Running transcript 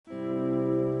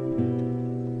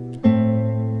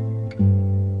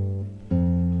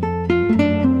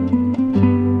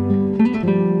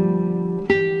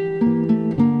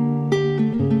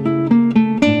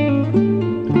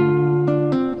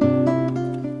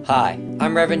Hi,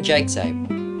 I'm Reverend Jake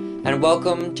Zabel, and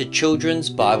welcome to Children's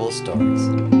Bible Stories.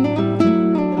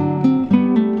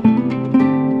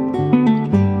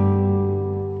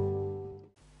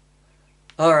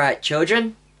 Alright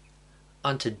children,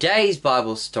 on today's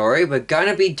Bible story we're going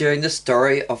to be doing the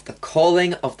story of the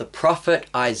calling of the prophet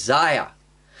Isaiah.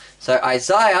 So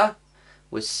Isaiah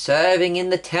was serving in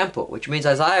the temple, which means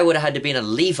Isaiah would have had to be a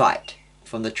Levite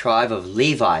from the tribe of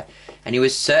Levi, and he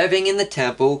was serving in the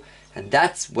temple. And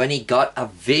that's when he got a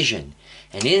vision.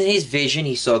 And in his vision,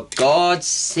 he saw God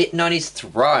sitting on his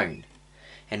throne.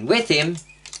 And with him,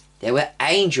 there were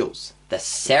angels, the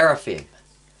seraphim.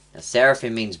 Now,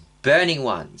 seraphim means burning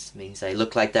ones. It means they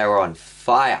look like they were on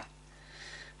fire.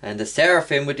 And the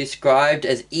seraphim were described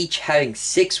as each having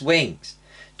 6 wings.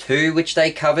 2 which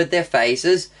they covered their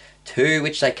faces, 2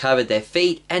 which they covered their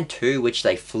feet, and 2 which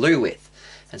they flew with.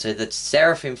 And so the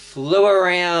seraphim flew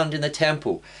around in the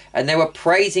temple, and they were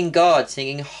praising God,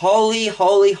 singing, "Holy,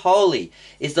 holy, holy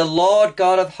is the Lord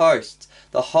God of hosts.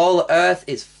 The whole earth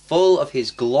is full of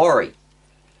his glory."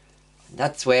 And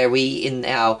that's where we, in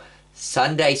our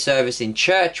Sunday service in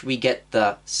church, we get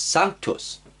the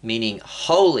Sanctus, meaning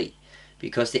holy,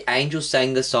 because the angels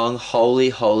sang the song, "Holy,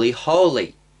 holy,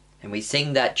 holy." And we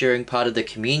sing that during part of the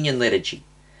communion liturgy.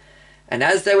 And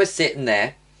as they were sitting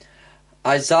there,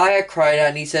 Isaiah cried out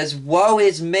and he says, "Woe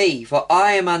is me, for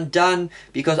I am undone,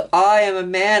 because I am a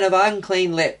man of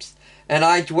unclean lips, and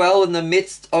I dwell in the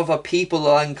midst of a people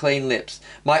of unclean lips.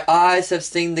 My eyes have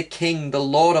seen the King, the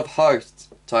Lord of hosts."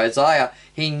 So Isaiah,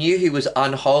 he knew he was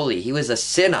unholy. He was a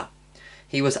sinner.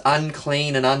 He was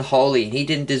unclean and unholy, and he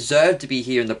didn't deserve to be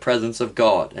here in the presence of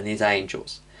God and his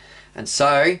angels. And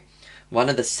so, one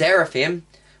of the seraphim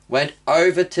went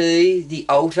over to the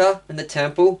altar in the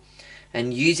temple,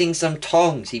 and using some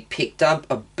tongs, he picked up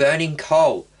a burning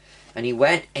coal, and he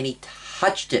went and he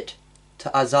touched it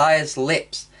to Isaiah's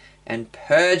lips and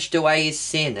purged away his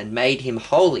sin and made him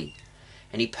holy.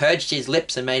 And he purged his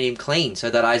lips and made him clean so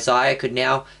that Isaiah could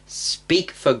now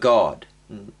speak for God.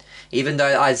 Even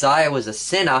though Isaiah was a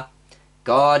sinner,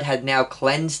 God had now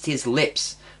cleansed his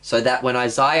lips so that when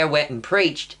Isaiah went and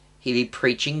preached, he'd be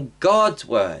preaching God's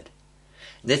word.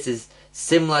 This is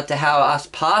similar to how us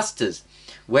pastors,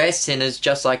 we're sinners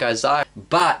just like Isaiah,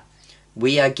 but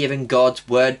we are given God's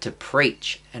word to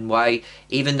preach. And why,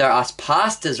 even though us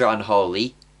pastors are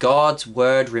unholy, God's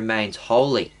word remains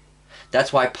holy.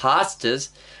 That's why pastors,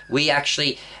 we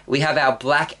have our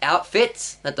black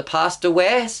outfits that the pastor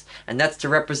wears, and that's to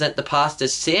represent the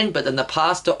pastor's sin, but then the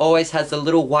pastor always has a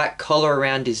little white collar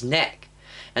around his neck.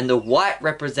 And the white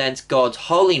represents God's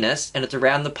holiness, and it's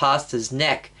around the pastor's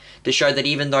neck to show that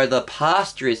even though the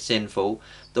pastor is sinful,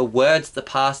 the words the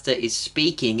pastor is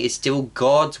speaking is still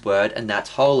God's word, and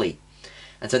that's holy.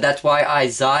 And so that's why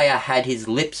Isaiah had his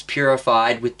lips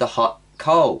purified with the hot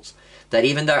coals. That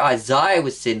even though Isaiah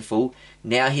was sinful,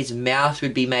 now his mouth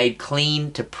would be made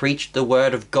clean to preach the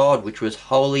word of God, which was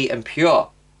holy and pure.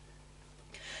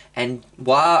 And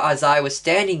while Isaiah was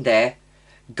standing there,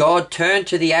 God turned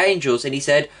to the angels and he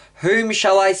said, "Whom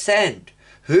shall I send?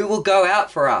 Who will go out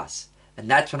for us?"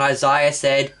 And that's when Isaiah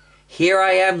said, "Here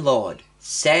I am, Lord.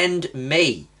 Send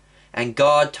me." And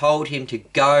God told him to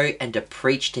go and to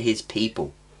preach to his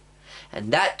people.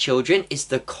 And that, children, is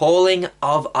the calling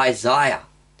of Isaiah.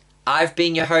 I've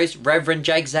been your host, Reverend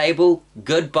Jake Zabel.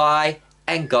 Goodbye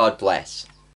and God bless.